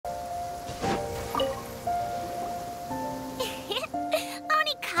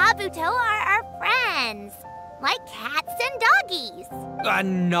Kabuto are our friends, like cats and doggies.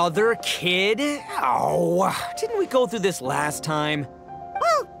 Another kid? Oh, didn't we go through this last time?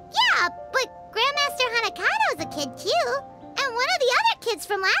 Well, yeah, but Grandmaster Hanakado's a kid too. And one of the other kids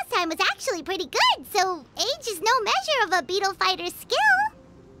from last time was actually pretty good, so age is no measure of a beetle fighter's skill.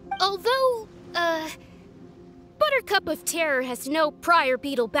 Although, Buttercup of Terror has no prior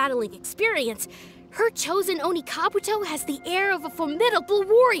beetle battling experience, her chosen Oni Kabuto has the air of a formidable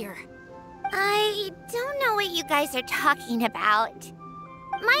warrior. I don't know what you guys are talking about.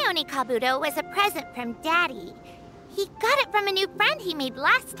 My Oni Kabuto was a present from Daddy. He got it from a new friend he made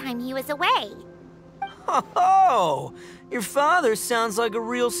last time he was away. Oh, your father sounds like a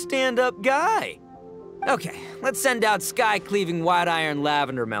real stand-up guy. Okay, let's send out Sky-Cleaving White Iron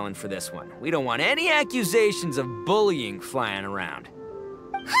Lavender Melon for this one. We don't want any accusations of bullying flying around.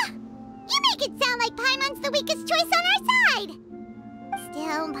 Huh! You make it sound like Paimon's the weakest choice on our side!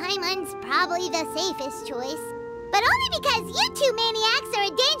 Still, Paimon's probably the safest choice. But only because you two maniacs are a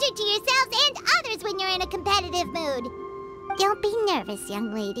danger to yourselves and others when you're in a competitive mood. Don't be nervous,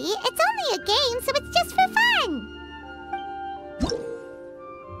 young lady. It's only a game, so it's just for fun.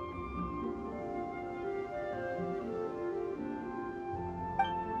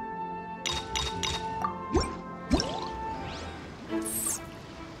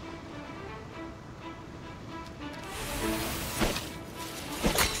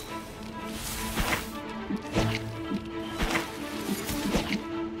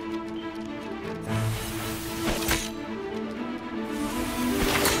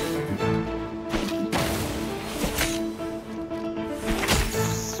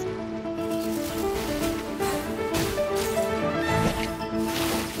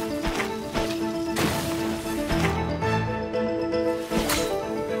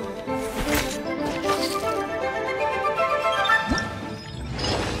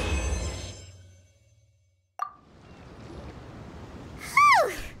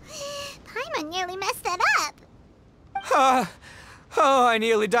 Oh, I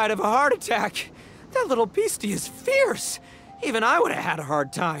nearly died of a heart attack. That little beastie is fierce. Even I would have had a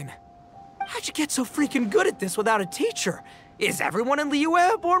hard time. How'd you get so freaking good at this without a teacher? Is everyone in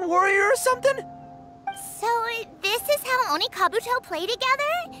Liyue a born warrior or something? So, this is how Oni Kabuto play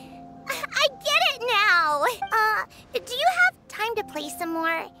together? I get it now! Do you have time to play some more?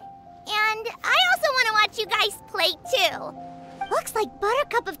 And I also want to watch you guys play too. Looks like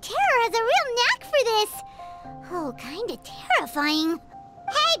Buttercup of Terror has a real knack for this. Oh, kinda terrifying.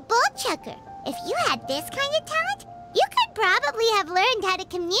 Hey, Bullchucker, if you had this kind of talent, you could probably have learned how to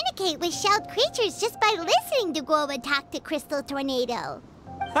communicate with shelled creatures just by listening to Guoba talk to Crystal Tornado.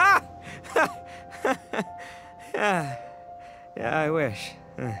 Ha! Yeah, I wish.